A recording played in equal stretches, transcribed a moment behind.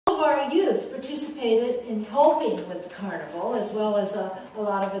our youth participated in helping with the carnival, as well as a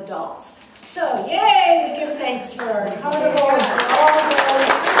lot of adults. So, yay! We give thanks for our carnival and for all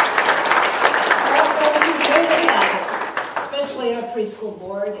those who made it happen, especially our preschool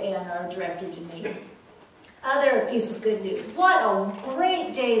board and our director, Janine. Other piece of good news. What a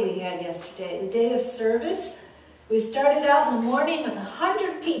great day we had yesterday, the day of service. We started out in the morning with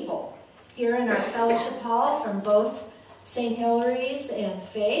 100 people here in our fellowship hall from both St. Hilary's and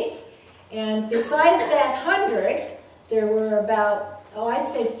Faith. And besides that 100, there were about, I'd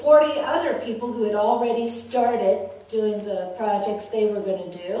say 40 other people who had already started doing the projects they were going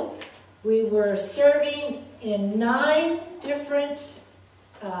to do. We were serving in 9 different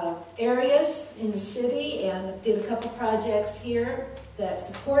areas in the city and did a couple projects here that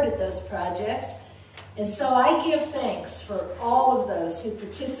supported those projects. And so I give thanks for all of those who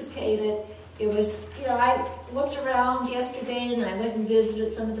participated. It was, I looked around yesterday and I went and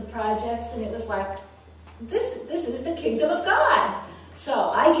visited some of the projects, and it was like, this is the kingdom of God.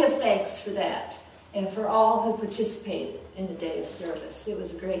 So I give thanks for that and for all who participated in the day of service. It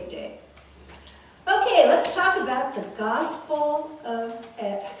was a great day. Okay, let's talk about the Gospel of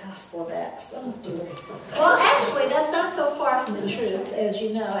Acts. Oh, dear. Well, actually, that's not so far from the truth. As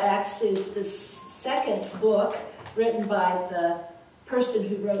you know, Acts is the second book written by the person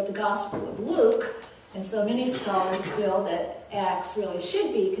who wrote the Gospel of Luke. And so many scholars feel that Acts really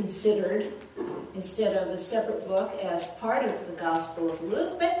should be considered, instead of a separate book, as part of the Gospel of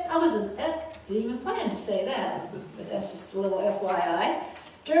Luke. But I didn't even plan to say that, but that's just a little FYI.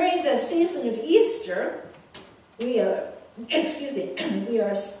 During the season of Easter, we are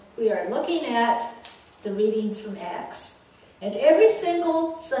looking at the readings from Acts. And every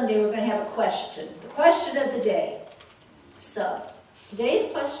single Sunday we're going to have a question, the question of the day. So, today's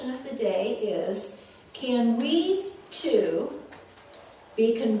question of the day is, can we too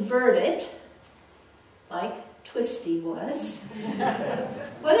be converted like Twisty was?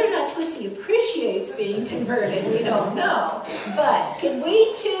 Whether or not Twisty appreciates being converted, we don't know. But can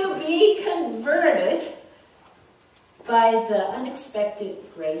we too be converted by the unexpected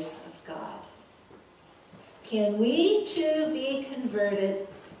grace of God? Can we too be converted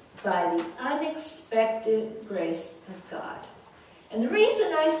by the unexpected grace of God? And the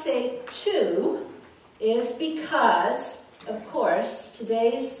reason I say too is because, of course,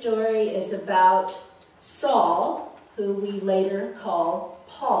 today's story is about Saul, who we later call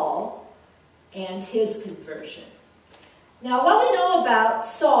Paul, and his conversion. Now, what we know about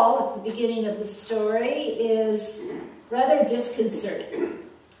Saul at the beginning of the story is rather disconcerting.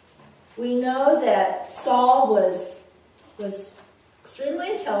 We know that Saul was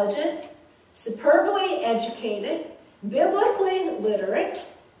extremely intelligent, superbly educated, biblically literate,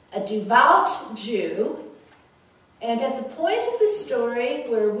 a devout Jew, and at the point of the story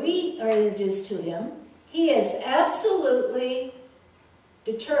where we are introduced to him, he is absolutely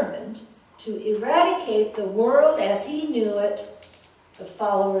determined to eradicate the world as he knew it of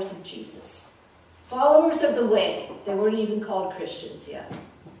followers of Jesus. Followers of the way. They weren't even called Christians yet.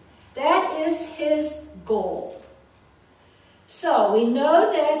 That is his goal. So we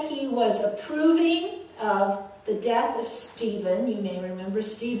know that he was approving of the death of Stephen. You may remember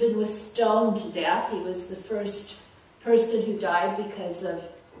Stephen was stoned to death. He was the first person who died because of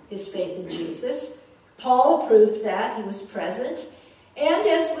his faith in Jesus. Paul approved that. He was present. And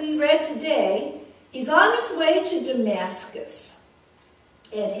as we read today, he's on his way to Damascus.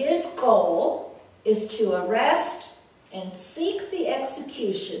 And his goal is to arrest and seek the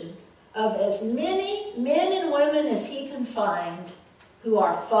execution of as many men and women as he can find who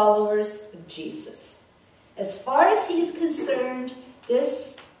are followers of Jesus. As far as he's concerned,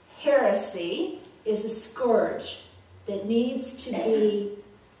 this heresy is a scourge that needs to be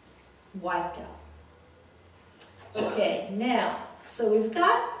wiped out. Okay, now, so we've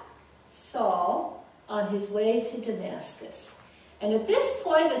got Saul on his way to Damascus. And at this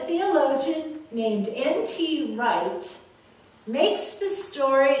point, a theologian named N.T. Wright makes the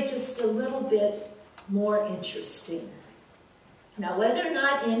story just a little bit more interesting. Now, whether or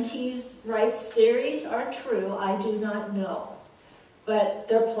not N.T. Wright's theories are true, I do not know, but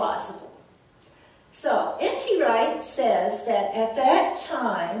they're plausible. So, N.T. Wright says that at that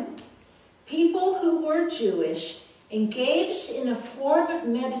time, people who were Jewish engaged in a form of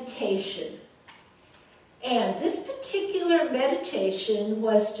meditation. And this particular meditation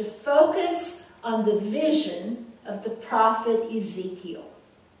was to focus on the vision of the prophet Ezekiel.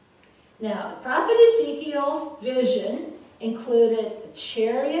 Now, the prophet Ezekiel's vision included a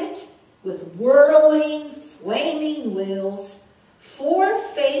chariot with whirling, flaming wheels,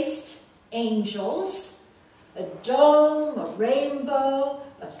 4-faced angels, a dome, a rainbow,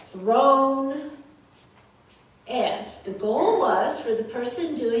 a throne. And the goal was, for the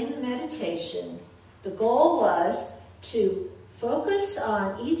person doing the meditation, the goal was to focus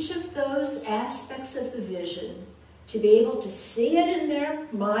on each of those aspects of the vision, to be able to see it in their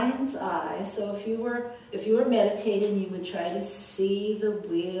mind's eye. So if you were meditating, you would try to see the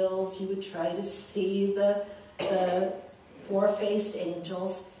wheels, you would try to see the four-faced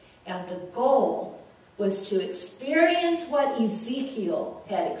angels, and the goal was to experience what Ezekiel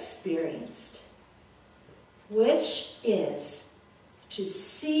had experienced, which is to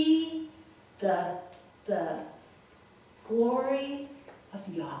see the glory of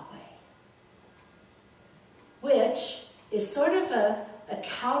Yahweh, which is sort of a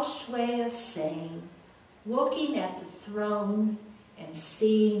couched way of saying, looking at the throne and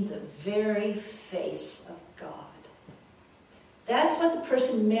seeing the very face of God. That's what the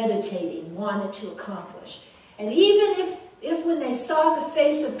person meditating wanted to accomplish. And even if when they saw the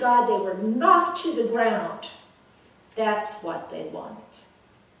face of God, they were knocked to the ground, that's what they wanted.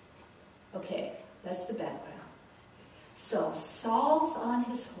 Okay, that's the background. So Saul's on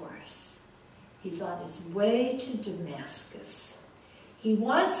his horse. He's on his way to Damascus. He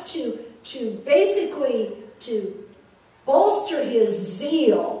wants to basically bolster his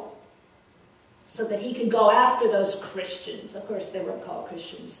zeal so that he can go after those Christians. Of course, they weren't called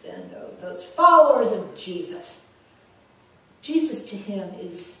Christians then, though. Those followers of Jesus. Jesus to him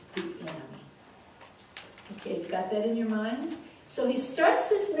is the enemy. Okay, you've got that in your minds? So he starts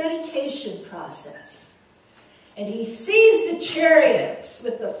this meditation process. And he sees the chariots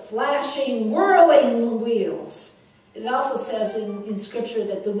with the flashing, whirling wheels. It also says in Scripture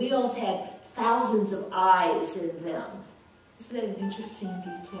that the wheels had thousands of eyes in them. Isn't that an interesting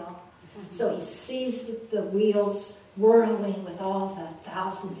detail? So he sees the wheels whirling with all the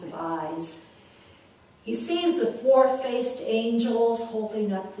thousands of eyes. He sees the four-faced angels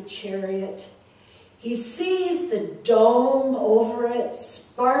holding up the chariot. He sees the dome over it,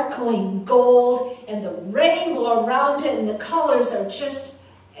 sparkling gold, and the rainbow around it, and the colors are just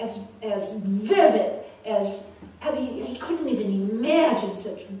as vivid as, I mean, he couldn't even imagine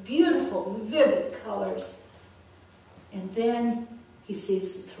such beautiful, vivid colors. And then he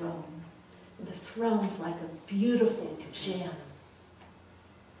sees the throne. And the throne's like a beautiful gem.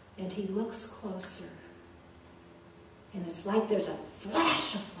 And he looks closer. And it's like there's a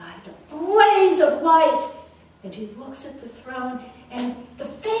flash of light, a blaze of light. And he looks at the throne, and the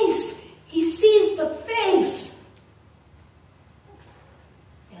face, he sees the face.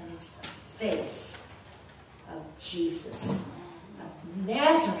 And it's the face of Jesus of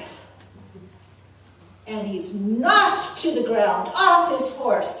Nazareth. And he's knocked to the ground, off his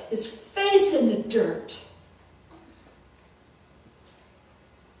horse, his face in the dirt.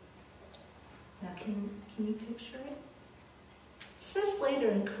 Now, can you picture it? It says later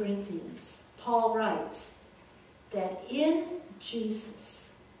in Corinthians, Paul writes that in Jesus,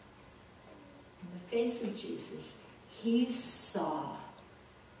 in the face of Jesus, he saw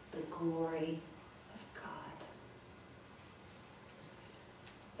the glory of God.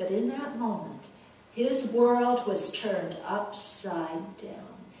 But in that moment, his world was turned upside down.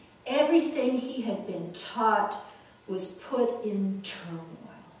 Everything he had been taught was put in turmoil.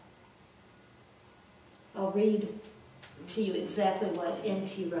 I'll read to you exactly what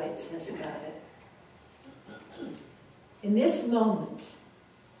N.T. Wright says about it. In this moment,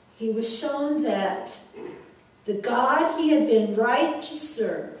 he was shown that the God he had been right to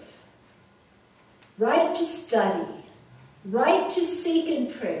serve, right to study, right to seek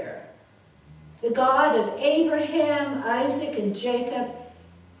in prayer, the God of Abraham, Isaac, and Jacob,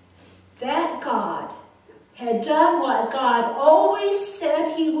 that God had done what God always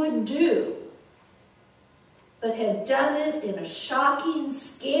said he would do, but had done it in a shocking,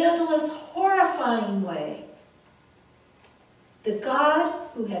 scandalous, horrifying way. The God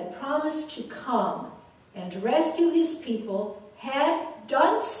who had promised to come and rescue his people had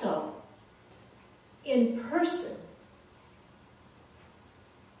done so in person,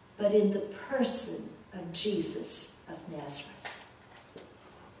 but in the person of Jesus of Nazareth.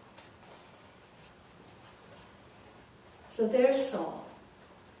 So there's Saul.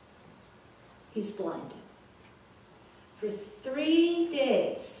 He's blinded. For 3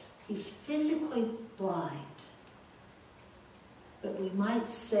 days, he's physically blind. But we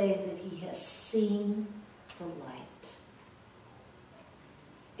might say that he has seen the light.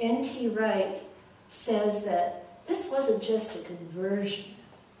 N.T. Wright says that this wasn't just a conversion.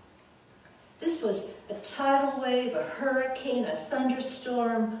 This was a tidal wave, a hurricane, a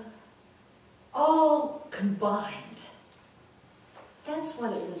thunderstorm, all combined. That's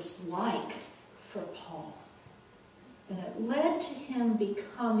what it was like for Paul. And it led to him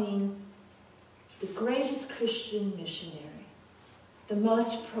becoming the greatest Christian missionary, the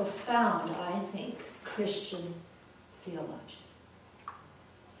most profound, I think, Christian theologian.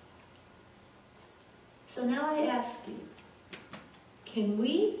 So now I ask you, can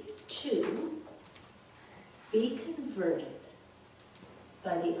we too be converted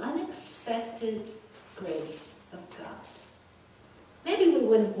by the unexpected grace of God? Maybe we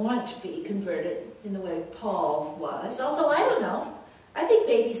wouldn't want to be converted in the way Paul was, although I don't know. I think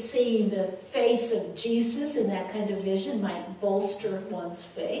maybe seeing the face of Jesus in that kind of vision might bolster one's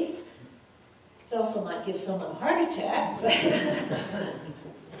faith. It also might give someone a heart attack.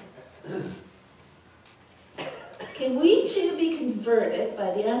 Can we too be converted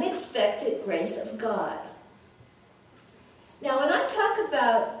by the unexpected grace of God? Now, when I talk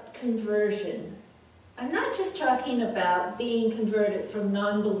about conversion, I'm not just talking about being converted from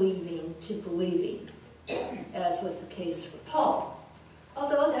non-believing to believing, as was the case for Paul.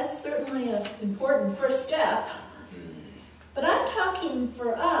 Although that's certainly an important first step. But I'm talking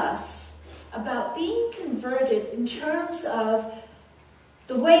for us about being converted in terms of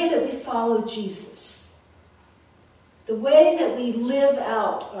the way that we follow Jesus, the way that we live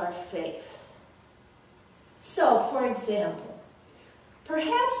out our faith. So, for example,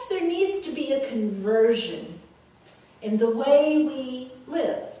 perhaps there needs to be a conversion in the way we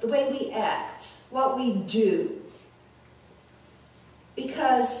live, the way we act, what we do.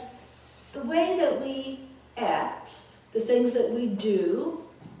 Because the way that we act, the things that we do,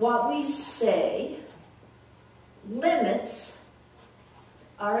 what we say, limits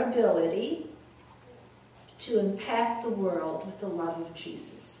our ability to impact the world with the love of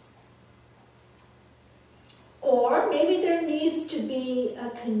Jesus. Or maybe there needs to be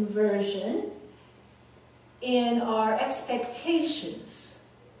a conversion in our expectations,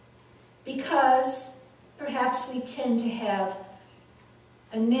 because perhaps we tend to have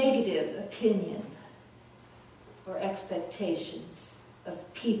a negative opinion or expectations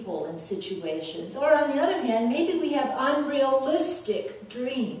of people and situations. Or on the other hand, maybe we have unrealistic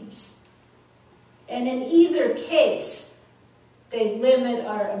dreams. And in either case, they limit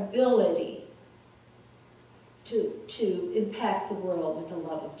our ability to impact the world with the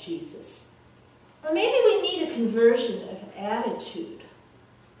love of Jesus. Or maybe we need a conversion of attitude,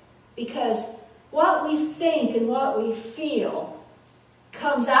 because what we think and what we feel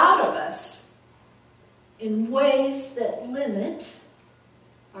comes out of us in ways that limit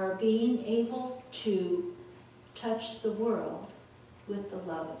our being able to touch the world with the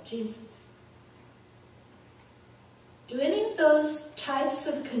love of Jesus. Do any of those types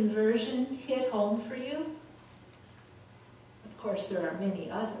of conversion hit home for you? Of course, there are many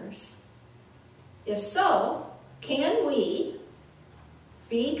others. If so, can we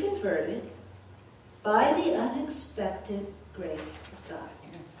be converted by the unexpected grace of God?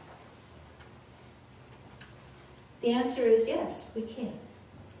 The answer is yes, we can,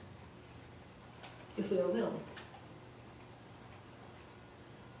 if we are willing.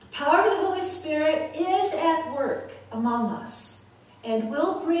 The power of the Holy Spirit is at work among us and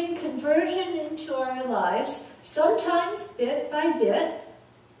will bring conversion into our lives, sometimes bit by bit,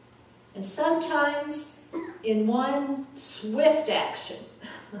 and sometimes in one swift action.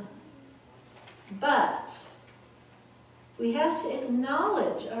 But we have to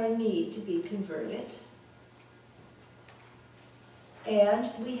acknowledge our need to be converted, and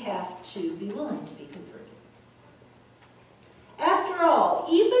we have to be willing to be converted. After all,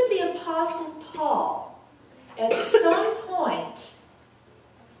 even the Apostle Paul, at some point,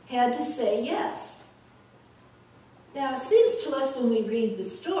 had to say yes. Now, it seems to us when we read the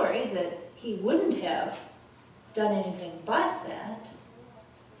story that he wouldn't have done anything but that.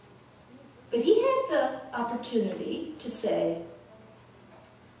 But he had the opportunity to say,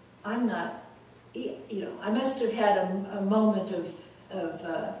 I'm not, I must have had a moment of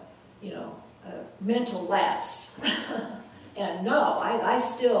mental lapse. And no, I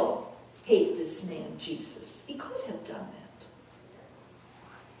still hate this man, Jesus. He could have done that.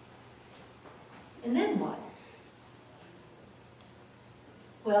 And then what?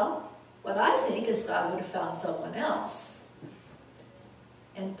 Well, what I think is God would have found someone else.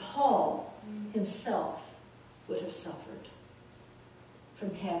 And Paul himself would have suffered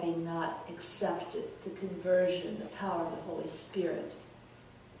from having not accepted the conversion, the power of the Holy Spirit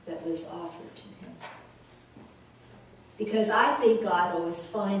that was offered to him. Because I think God always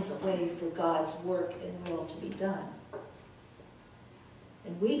finds a way for God's work and will to be done.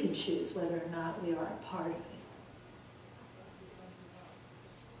 And we can choose whether or not we are a part of it.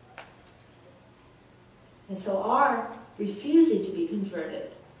 And so our refusing to be converted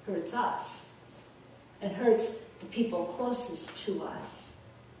hurts us and hurts the people closest to us,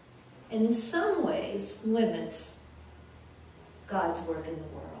 and in some ways limits God's work in the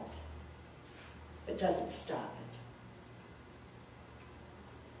world, but doesn't stop it.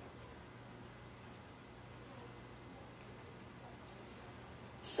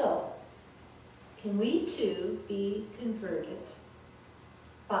 So, can we too be converted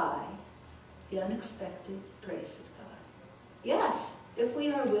by the unexpected grace of God? Yes, if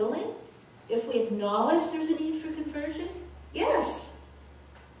we are willing, if we acknowledge there's a need for conversion, yes.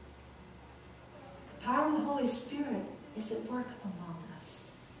 The power of the Holy Spirit is at work among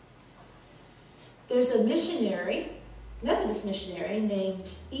us. There's a missionary, Methodist missionary,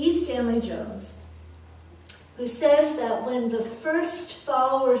 named E. Stanley Jones, who says that when the first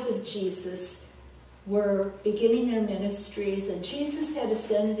followers of Jesus were beginning their ministries and Jesus had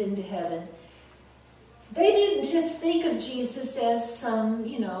ascended into heaven, they didn't just think of Jesus as some,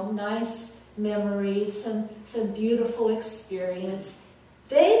 nice memory, some beautiful experience.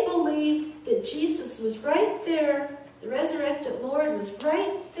 They believed that Jesus was right there, the resurrected Lord was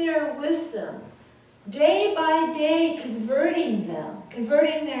right there with them, day by day converting them,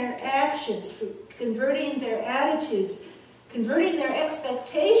 converting their actions, converting their attitudes, converting their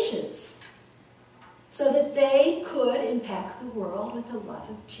expectations, so that they could impact the world with the love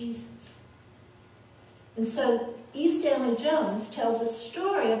of Jesus. And so E. Stanley Jones tells a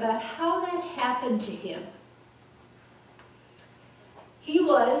story about how that happened to him. He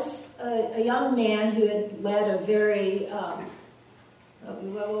was a young man who had led a very,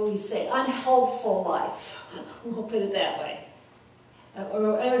 what will we say, unhelpful life. We'll put it that way.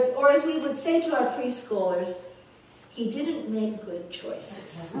 Or as we would say to our preschoolers, he didn't make good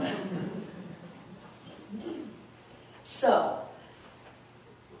choices. So,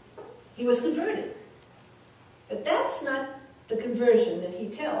 he was converted. But that's not the conversion that he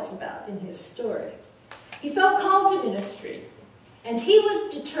tells about in his story. He felt called to ministry, and he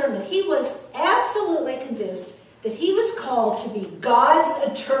was determined, he was absolutely convinced that he was called to be God's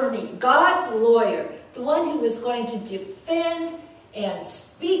attorney, God's lawyer, the one who was going to defend and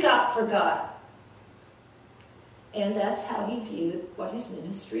speak up for God. And that's how he viewed what his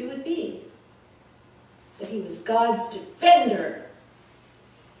ministry would be. That he was God's defender.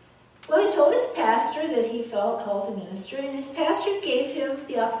 Well, he told his pastor that he felt called to ministry, and his pastor gave him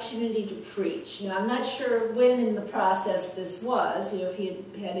the opportunity to preach. I'm not sure when in the process this was, if he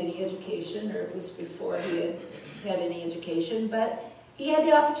had any education, or if it was before he had any education, but he had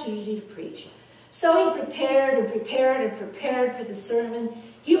the opportunity to preach. So he prepared and prepared and prepared for the sermon.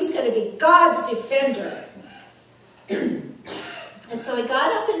 He was going to be God's defender. And so he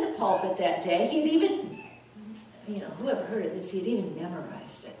got up in the pulpit that day. He had even, whoever heard of this, he had even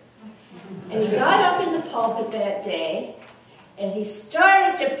memorized it. And he got up in the pulpit that day, and he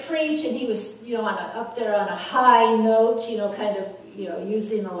started to preach, and he was, up there on a high note,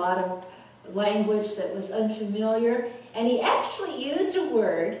 using a lot of language that was unfamiliar. And he actually used a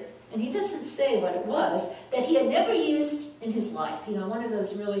word, and he doesn't say what it was, that he had never used in his life. One of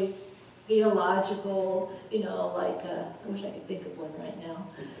those really theological, I wish I could think of one right now.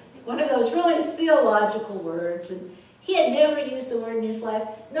 One of those really theological words, and he had never used the word in his life.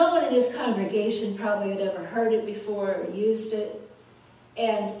 No one in his congregation probably had ever heard it before or used it.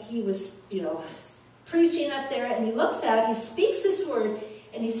 And he was, preaching up there, and he looks out, he speaks this word,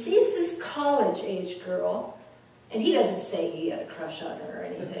 and he sees this college-age girl, and he doesn't say he had a crush on her or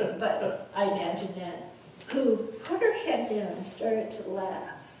anything, but I imagine that, who put her head down and started to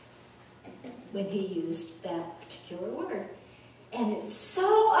laugh when he used that particular word. And it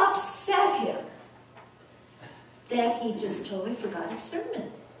so upset him that he just totally forgot his sermon.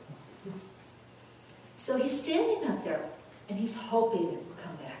 So he's standing up there, and he's hoping it will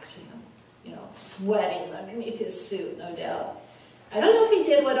come back to him, sweating underneath his suit, no doubt. I don't know if he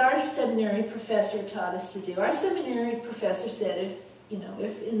did what our seminary professor taught us to do. Our seminary professor said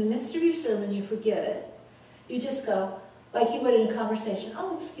if in the midst of your sermon you forget it, you just go, like you would in a conversation,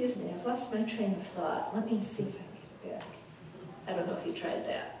 oh, excuse me, I've lost my train of thought. Let me see if I read it back. I don't know if he tried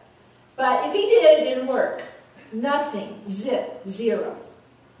that. But if he did, it didn't work. Nothing. Zip. Zero.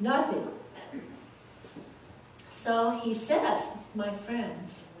 Nothing. So he says, my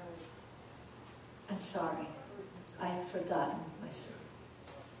friends, I'm sorry. I have forgotten my sermon.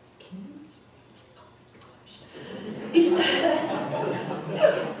 Can you?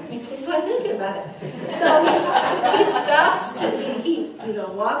 Makes me start thinking about it. So he stops he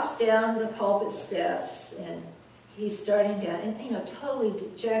walks down the pulpit steps, and he's starting down, and totally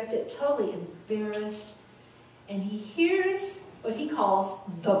dejected, totally embarrassed, and he hears what he calls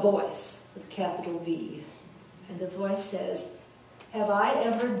the voice, with capital V. And the voice says, have I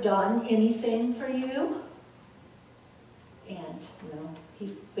ever done anything for you? And,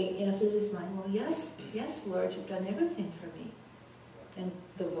 he answered his mind, well, yes, Lord, you've done everything for me. And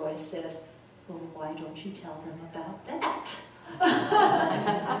the voice says, well, why don't you tell them about that?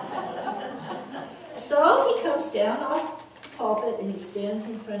 So he comes down off the pulpit and he stands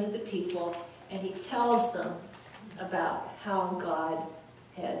in front of the people and he tells them about how God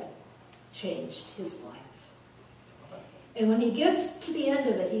had changed his life. And when he gets to the end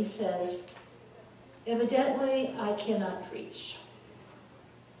of it, he says, evidently, I cannot preach.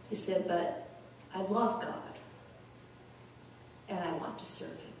 He said, but I love God, and I want to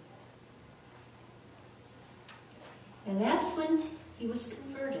serve him. And that's when he was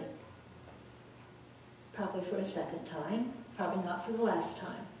converted. Probably for a second time, probably not for the last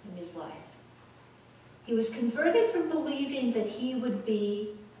time in his life. He was converted from believing that he would be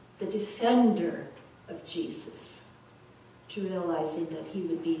the defender of Jesus, to realizing that he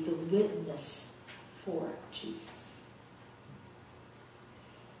would be the witness for Jesus.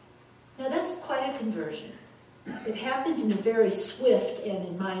 Now that's quite a conversion. It happened in a very swift and,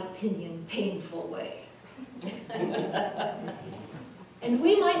 in my opinion, painful way. And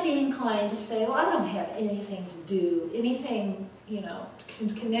we might be inclined to say, well, I don't have anything to do, anything,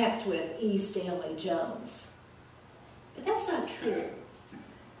 to connect with E. Stanley Jones. But that's not true.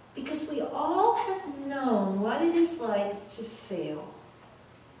 Because we all have known what it is like to fail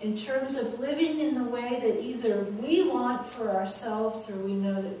in terms of living in the way that either we want for ourselves or we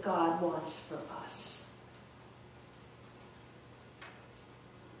know that God wants for us.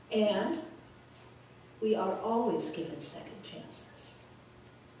 And we are always given second chances.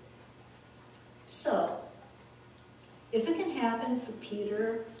 So, if it can happen for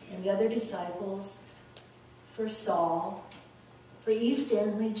Peter and the other disciples, for Saul, for E.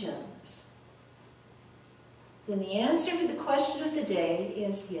 Stanley Jones, then the answer for the question of the day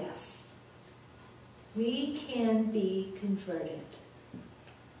is yes. We can be converted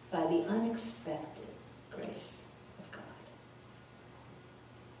by the unexpected.